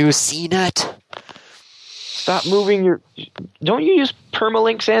 Damn you, CNET. Stop moving your... Don't you use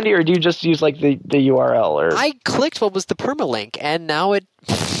permalink, Sandy, or do you just use like the URL? Or I clicked what was the permalink, and now it...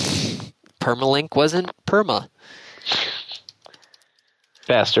 Permalink wasn't perma.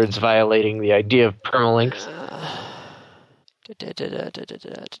 Bastards violating the idea of permalinks.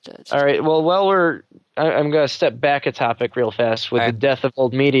 All right, well, I'm going to step back a topic real fast with the death of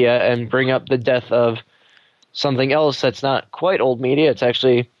old media and bring up the death of something else that's not quite old media. It's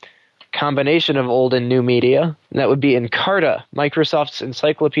actually a combination of old and new media, and that would be Encarta, Microsoft's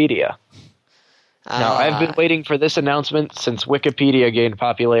encyclopedia. Now, I've been waiting for this announcement since Wikipedia gained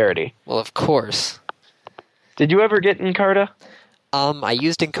popularity. Well, of course. Did you ever get Encarta? I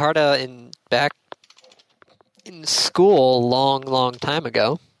used Encarta back in school long time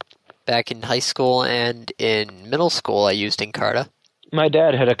ago. Back in high school and in middle school, I used Encarta. My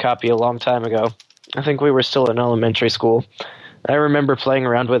dad had a copy a long time ago. I think we were still in elementary school. I remember playing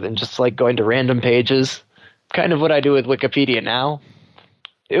around with it and just like going to random pages. Kind of what I do with Wikipedia now.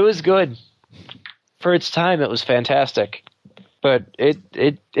 It was good. For its time, it was fantastic. But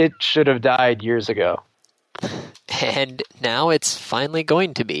it should have died years ago. And now it's finally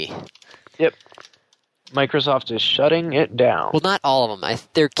going to be. Yep. Microsoft is shutting it down. Well, not all of them.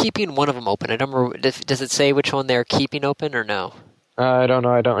 They're keeping one of them open. I don't remember. Does it say which one they're keeping open or no? I don't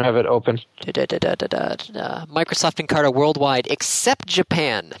know. I don't have it open. Microsoft Encarta worldwide, except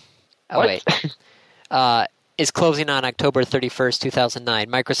Japan. Oh, what? Wait. Is closing on October 31st, 2009.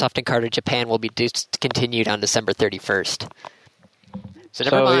 Microsoft Encarta Japan will be discontinued on December 31st. So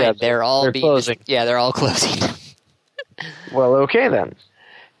never mind. Yeah, they're all closing. Yeah, they're all closing. Well, okay then.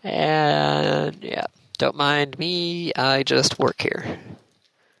 And yeah, don't mind me. I just work here.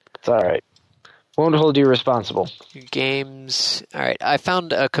 It's all right. Won't hold you responsible. Games. All right, I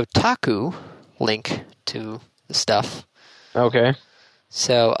found a Kotaku link to the stuff. Okay.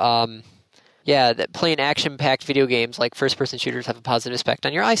 So, yeah, that playing action-packed video games like first-person shooters have a positive effect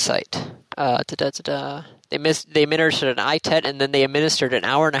on your eyesight. They administered an eye test, and then they administered an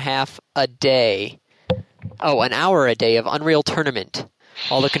hour and a half a day. Oh, an hour a day of Unreal Tournament.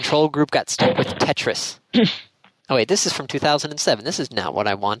 While the control group got stuck with Tetris. Oh, wait, this is from 2007. This is not what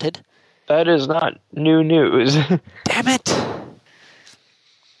I wanted. That is not new news. Damn it!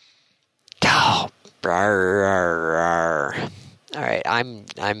 Oh, all right, I'm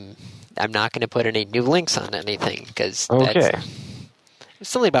not going to put any new links on anything because okay. It's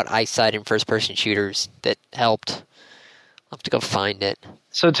something about eyesight and first-person shooters that helped. I'll have to go find it.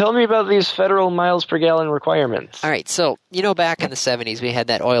 So tell me about these federal miles per gallon requirements. All right, so back in the 70s we had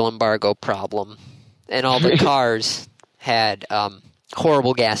that oil embargo problem, and all the cars had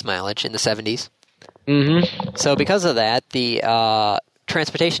horrible gas mileage in the 70s. Mm-hmm. So because of that, the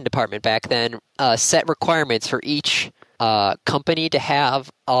transportation department back then set requirements for each company to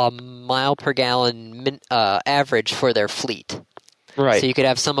have a mile per gallon average for their fleet. Right. So you could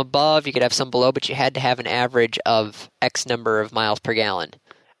have some above, you could have some below, but you had to have an average of X number of miles per gallon.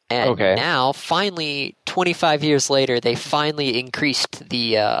 And now, finally, 25 years later, they finally increased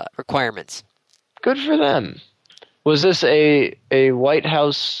the requirements. Good for them. Was this a White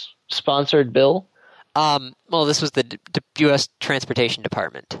House sponsored bill? Well, this was the U.S. Transportation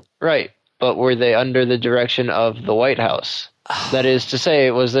Department. Right. But were they under the direction of the White House? That is to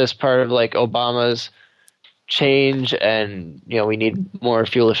say, was this part of like Obama's change and, we need more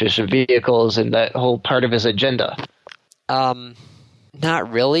fuel-efficient vehicles and that whole part of his agenda?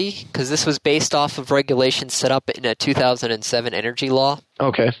 Not really, because this was based off of regulations set up in a 2007 energy law.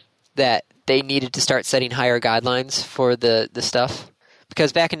 Okay. That they needed to start setting higher guidelines for the stuff.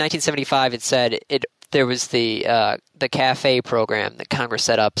 Because back in 1975, it said there was the CAFE program that Congress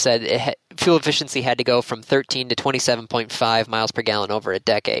set up, said fuel efficiency had to go from 13 to 27.5 miles per gallon over a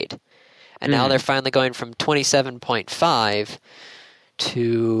decade. And now they're finally going from 27.5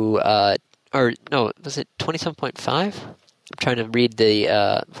 to, or no, was it 27.5? I'm trying to read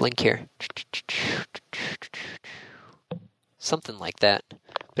the link here. Something like that.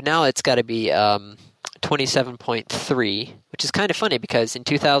 But now it's got to be 27.3, which is kind of funny because in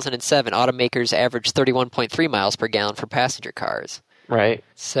 2007, automakers averaged 31.3 miles per gallon for passenger cars. Right.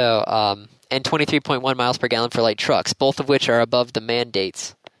 So, and 23.1 miles per gallon for light trucks, both of which are above the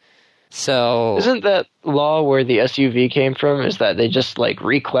mandates. So, isn't that law where the SUV came from? Is that they just like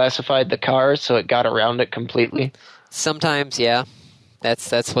reclassified the car so it got around it completely? Sometimes, yeah,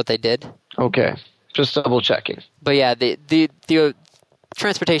 that's what they did. Okay, just double checking. But yeah, the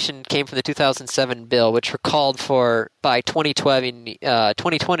transportation came from the 2007 bill, which called for by 2020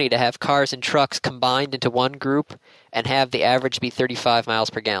 to have cars and trucks combined into one group and have the average be 35 miles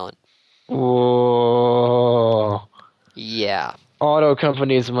per gallon. Whoa! Yeah. Auto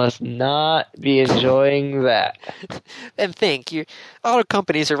companies must not be enjoying that. And think, auto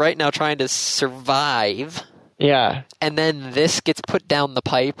companies are right now trying to survive. Yeah. And then this gets put down the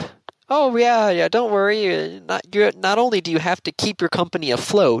pipe. Oh, yeah, don't worry. Not only do you have to keep your company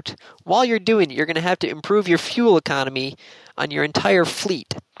afloat, while you're doing it, you're going to have to improve your fuel economy on your entire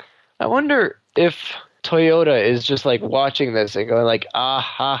fleet. I wonder if Toyota is just like watching this and going like, ah,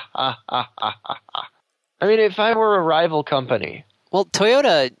 ha, ha, ha, ha, ha, ha. I mean, if I were a rival company. Well,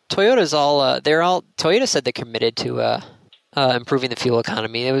 Toyota's Toyota said they're committed to improving the fuel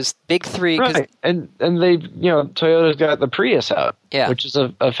economy. It was big three. Right, and they, Toyota's got the Prius out, yeah, which is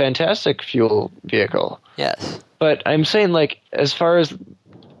a fantastic fuel vehicle. Yes. But I'm saying, like, as far as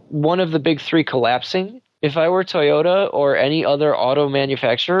one of the big three collapsing, if I were Toyota or any other auto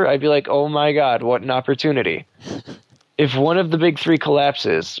manufacturer, I'd be like, oh my God, what an opportunity. If one of the big three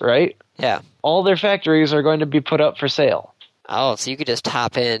collapses, right? Yeah. All their factories are going to be put up for sale. Oh, so you could just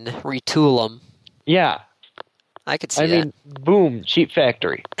hop in, retool them. Yeah. I could see that. I mean, boom, cheap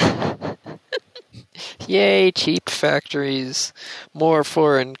factory. Yay, cheap factories. More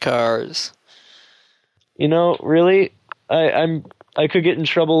foreign cars. Really, I could get in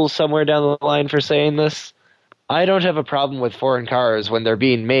trouble somewhere down the line for saying this. I don't have a problem with foreign cars when they're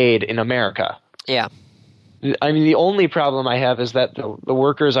being made in America. Yeah. I mean, the only problem I have is that the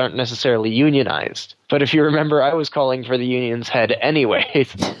workers aren't necessarily unionized. But if you remember, I was calling for the union's head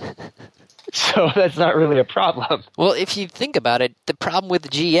anyways. So that's not really a problem. Well, if you think about it, the problem with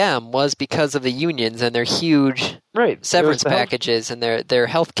GM was because of the unions and their huge severance packages and their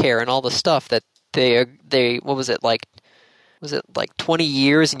health care and all the stuff that they what was it like 20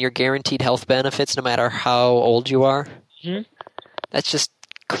 years and you're guaranteed health benefits no matter how old you are? Mm-hmm. That's just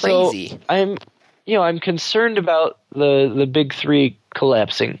crazy. So I'm concerned about the big three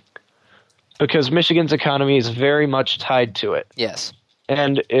collapsing because Michigan's economy is very much tied to it. Yes.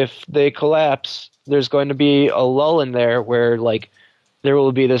 And if they collapse, there's going to be a lull in there where, like, there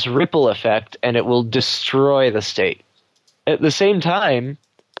will be this ripple effect and it will destroy the state. At the same time,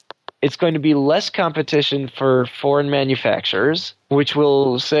 it's going to be less competition for foreign manufacturers, which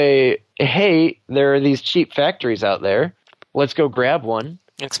will say, hey, there are these cheap factories out there. Let's go grab one.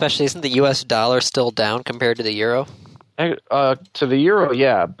 Especially, isn't the U.S. dollar still down compared to the euro? To the euro,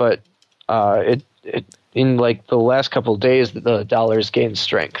 yeah, but it in like the last couple of days, the dollar's gained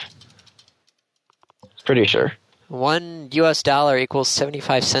strength. Pretty sure. $1 US equals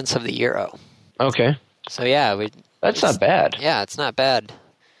 75 cents of the euro. Okay. So yeah, that's not bad. Yeah, it's not bad.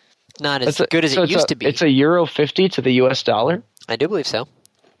 Not as good as it used to be. It's €1.50 to the US dollar? I do believe so.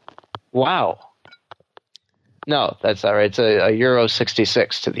 Wow. No, that's not right. It's a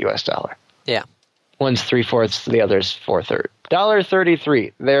 €1.66 to the US dollar. Yeah. One's 3/4, the other's 4/3.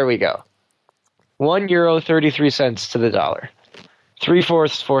 $1.33. There we go. €1.33 to the dollar.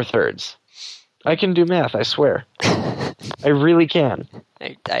 3/4, 4/3. I can do math, I swear. I really can.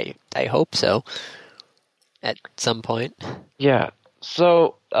 I hope so. At some point. Yeah.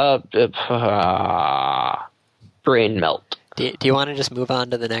 So, brain melt. Do you want to just move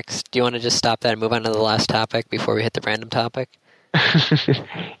on to the next? Do you want to just stop that and move on to the last topic before we hit the random topic?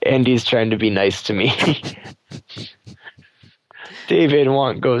 Andy's trying to be nice to me. David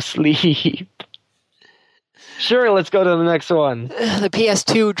won't go sleep. Sure, let's go to the next one. The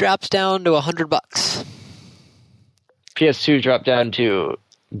PS2 drops down to $100. PS2 dropped down to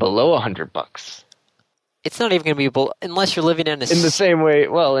below $100. It's not even going to be unless you're living in the same way.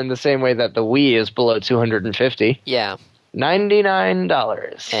 In the same way that the Wii is below $250. Yeah.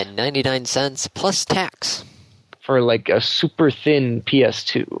 $99 And 99 cents plus tax. for like a super thin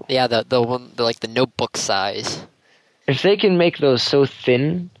PS2. Yeah, the one, like the notebook size. If they can make those so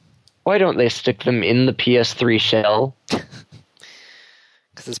thin, why don't they stick them in the PS3 shell?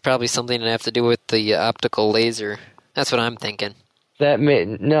 Because it's probably something to have to do with the optical laser. That's what I'm thinking.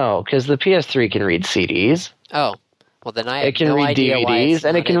 No, because the PS3 can read CDs. Oh, well then I have It can no read idea why it's DVDs,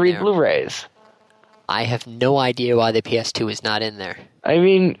 and not it can in read there. Blu-rays. I have no idea why the PS2 is not in there. I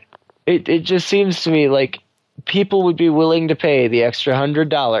mean, it just seems to me like people would be willing to pay the extra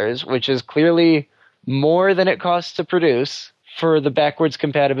 $100, which is clearly more than it costs to produce, for the backwards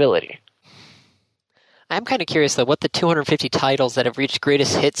compatibility. I'm kind of curious, though, what the 250 titles that have reached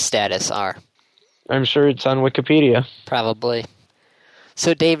greatest hit status are. I'm sure it's on Wikipedia. Probably.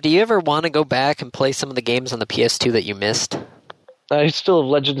 So, Dave, do you ever want to go back and play some of the games on the PS2 that you missed? I still have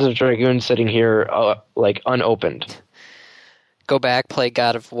Legends of Dragoon sitting here, like, unopened. Go back, play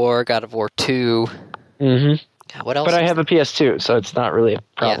God of War 2. Mm-hmm. God, what else? But I have a PS2, so it's not really a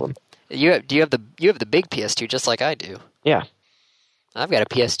problem. You have the big PS2 just like I do. Yeah. I've got a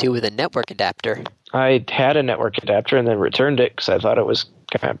PS2 with a network adapter. I had a network adapter and then returned it because I thought it was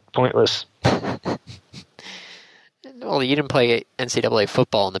kind of pointless. Well, you didn't play NCAA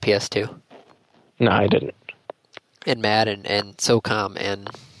football on the PS2. No, I didn't. And Madden and SOCOM and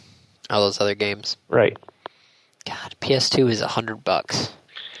all those other games. Right. God, PS2 is $100.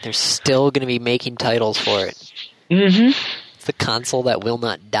 They're still going to be making titles for it. Mm-hmm. It's the console that will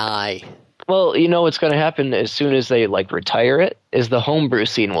not die. Well, you know what's going to happen as soon as they retire it is the homebrew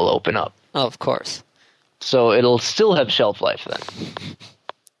scene will open up. Oh, of course. So it'll still have shelf life then.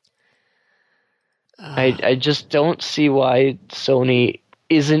 I just don't see why Sony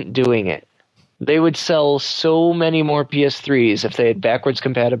isn't doing it. They would sell so many more PS3s if they had backwards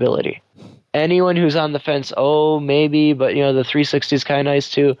compatibility. Anyone who's on the fence, oh, maybe, but the 360 is kind of nice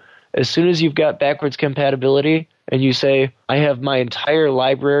too. As soon as you've got backwards compatibility and you say, I have my entire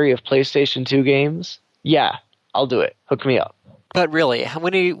library of PlayStation 2 games, yeah, I'll do it. Hook me up. But really,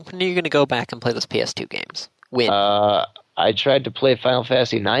 when are you going to go back and play those PS2 games? When? I tried to play Final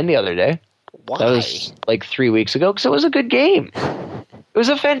Fantasy IX the other day. Why? That was like 3 weeks ago because it was a good game. It was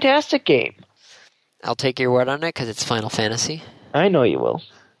a fantastic game. I'll take your word on it because it's Final Fantasy. I know you will.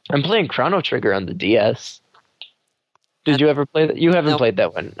 I'm playing Chrono Trigger on the DS. Did you ever play that? You haven't played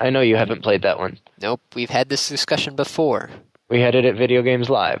that one. I know you haven't played that one. Nope, we've had this discussion before. We had it at Video Games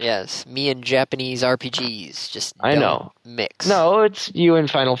Live. Yes, me and Japanese RPGs just I know. mix. No, it's you and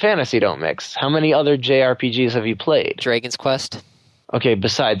Final Fantasy don't mix. How many other JRPGs have you played? Dragon's Quest. Okay,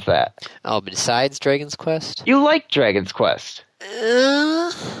 besides that. Oh, besides Dragon's Quest? You like Dragon's Quest.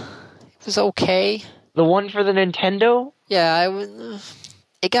 It was okay. The one for the Nintendo? Yeah,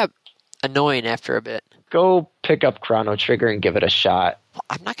 it got annoying after a bit. Go pick up Chrono Trigger and give it a shot.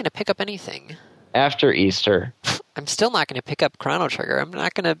 I'm not going to pick up anything. After Easter. I'm still not going to pick up Chrono Trigger. I'm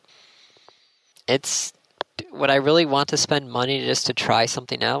not going to... It's... Would I really want to spend money just to try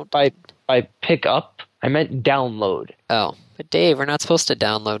something out? By pick up, I meant download. Oh. But Dave, we're not supposed to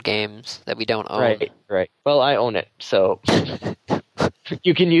download games that we don't own. Right. Well, I own it, so...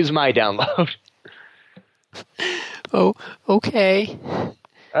 you can use my download. Oh, okay.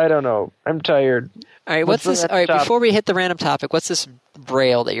 I don't know. I'm tired. All right, what's this? All right, before we hit the random topic, what's this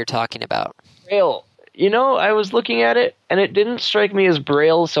Braille that you're talking about? Braille. I was looking at it, and it didn't strike me as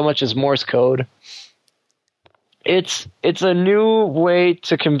Braille so much as Morse code. It's a new way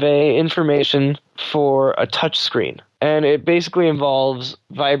to convey information for a touch screen, and it basically involves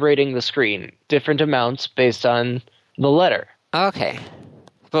vibrating the screen, different amounts based on the letter. Okay.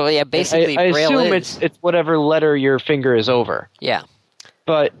 Well, yeah, basically I Braille assume is... it's whatever letter your finger is over. Yeah.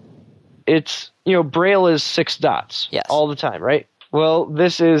 But it's, Braille is 6 dots all the time, right? Well,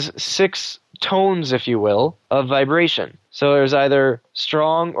 this is 6 tones, if you will, of vibration. So there's either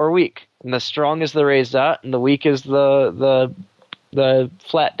strong or weak. And the strong is the raised dot, and the weak is the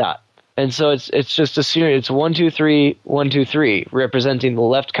flat dot. And so it's just a series. It's 1, 2, 3, 1, 2, 3, representing the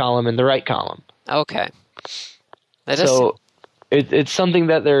left column and the right column. Okay. It's something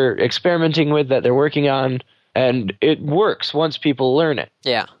that they're experimenting with, that they're working on, and it works once people learn it.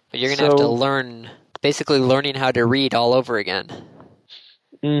 Yeah, but you're going to have to learn, basically learning how to read all over again.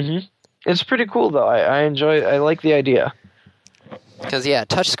 Mm-hmm. It's pretty cool, though. I like the idea. Because,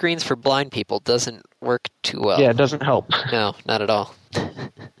 touch screens for blind people doesn't work too well. Yeah, it doesn't help. No, not at all.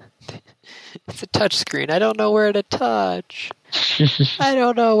 It's a touch screen. I don't know where to touch. I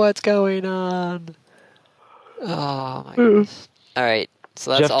don't know what's going on. Oh, my goodness. All right,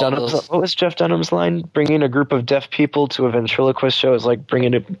 so that's What was Jeff Dunham's line? Bringing a group of deaf people to a ventriloquist show is like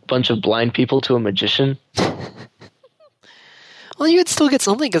bringing a bunch of blind people to a magician. Well, you would still get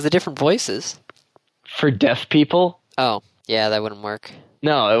something because of different voices. For deaf people? Oh, yeah, that wouldn't work.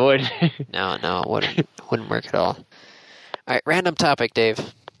 No, it would. No, it wouldn't work at all. All right, random topic,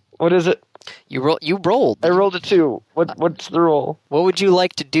 Dave. What is it? You rolled. I rolled a 2. What's the roll? What would you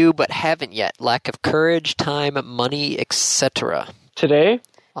like to do but haven't yet? Lack of courage, time, money, etc. Today?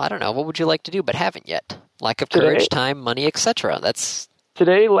 I don't know. What would you like to do but haven't yet? Lack of Today? courage, time, money, etc. That's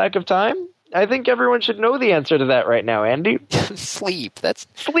Today, lack of time? I think everyone should know the answer to that right now, Andy. sleep. That's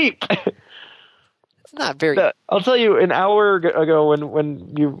Sleep. not very... I'll tell you, an hour ago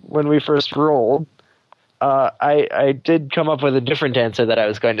when we first rolled, I did come up with a different answer that I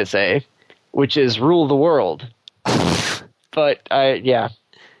was going to say, which is rule the world. But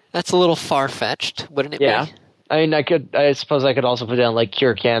That's a little far-fetched, wouldn't it yeah. be? I mean, I suppose I could also put down like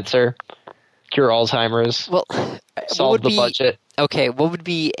cure cancer, cure Alzheimer's, Well, solve the budget. Okay, what would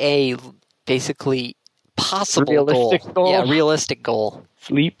be a basically possible Realistic goal? Yeah, realistic goal.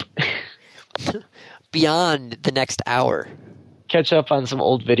 Sleep. Beyond the next hour. Catch up on some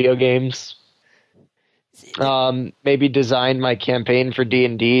old video games. Maybe design my campaign for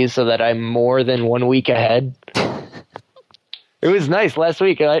D&D so that I'm more than 1 week ahead. It was nice last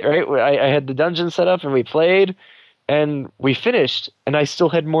week, right? I had the dungeon set up and we played and we finished and I still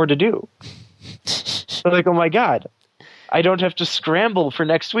had more to do. So like, oh my God, I don't have to scramble for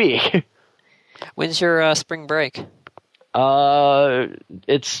next week. When's your spring break? It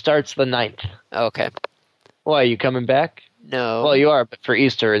starts the 9th. Oh, okay. Why, are you coming back? No. Well, you are, but for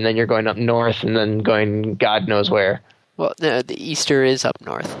Easter, and then you're going up north and then going God knows where. Well, no, the Easter is up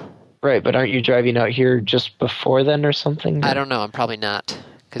north. Right, but aren't you driving out here just before then or something? I don't know. I'm probably not.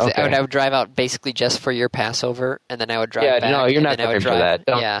 Because Okay. I would drive out basically just for your Passover, and then I would drive back. No, you're and not then I would coming for drive,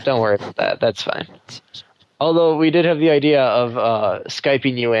 that. Don't worry about that. That's fine. Although we did have the idea of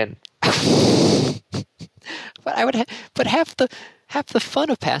Skyping you in. But I would. But half the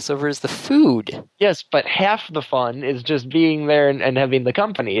fun of Passover is the food. Yes, but half the fun is just being there and having the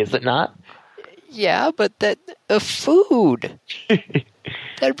company, is it not? Yeah, but the food.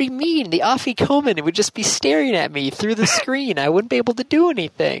 That'd be mean. The Afikoman would just be staring at me through the screen. I wouldn't be able to do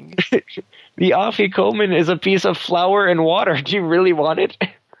anything. The Afikoman is a piece of flour and water. Do you really want it?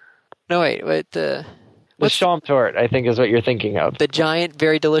 No, wait. The Sham Tort, I think, is what you're thinking of. The giant,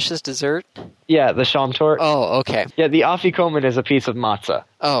 very delicious dessert? Yeah, the Sham Tort. Oh, okay. Yeah, the Afikoman is a piece of matzah.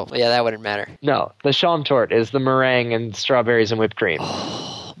 Oh, yeah, that wouldn't matter. No, the Sham Tort is the meringue and strawberries and whipped cream.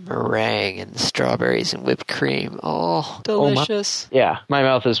 Oh, meringue and strawberries and whipped cream. Oh, delicious. Yeah, my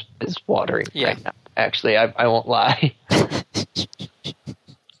mouth is watering right now. Actually, I won't lie.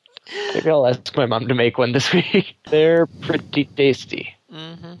 Maybe I'll ask my mom to make one this week. They're pretty tasty.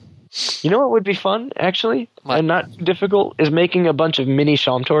 Mm-hmm. You know what would be fun, actually, and not difficult, is making a bunch of mini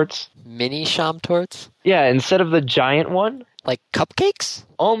Sham Torts. Mini Sham Torts? Yeah, instead of the giant one. Like cupcakes?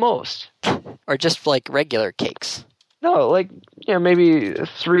 Almost. Or just like regular cakes? No, like, maybe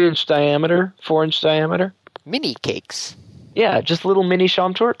 3-inch diameter, 4-inch diameter. Mini cakes? Yeah, just little mini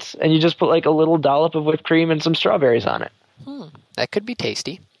Sham Torts, and you just put like a little dollop of whipped cream and some strawberries on it. That could be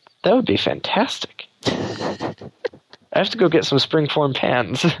tasty. That would be fantastic. I have to go get some springform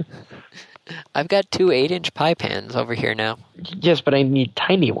pans. I've got 2 8-inch pie pans over here now. Yes, but I need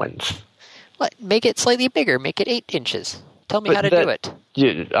tiny ones. What? Make it slightly bigger. Make it 8 inches. Tell me how to do it.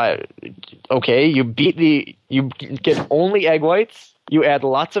 Okay, you get only egg whites, you add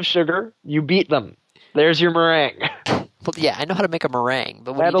lots of sugar, you beat them. There's your meringue. Well, yeah, I know how to make a meringue,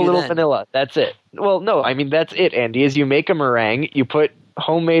 but what Add do you a do little then? vanilla. That's it. Well, no, I mean, that's it, Andy, is you make a meringue, you put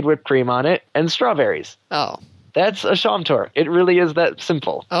homemade whipped cream on it, and strawberries. Oh. That's a Sham Tort. It really is that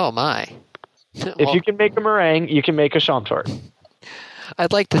simple. Oh, my. If you can make a meringue, you can make a Sham Tort.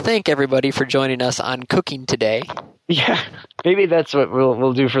 I'd like to thank everybody for joining us on Cooking Today. Yeah, maybe that's what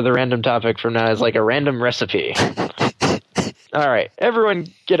we'll do for the random topic from now, is like a random recipe. All right, everyone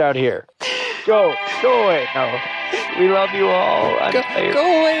get out here. Go away. No, we love you all.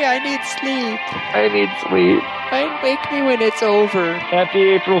 Go away, I need sleep. I need sleep. Wake me when it's over. Happy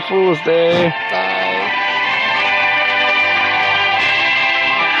April Fool's Day. Bye.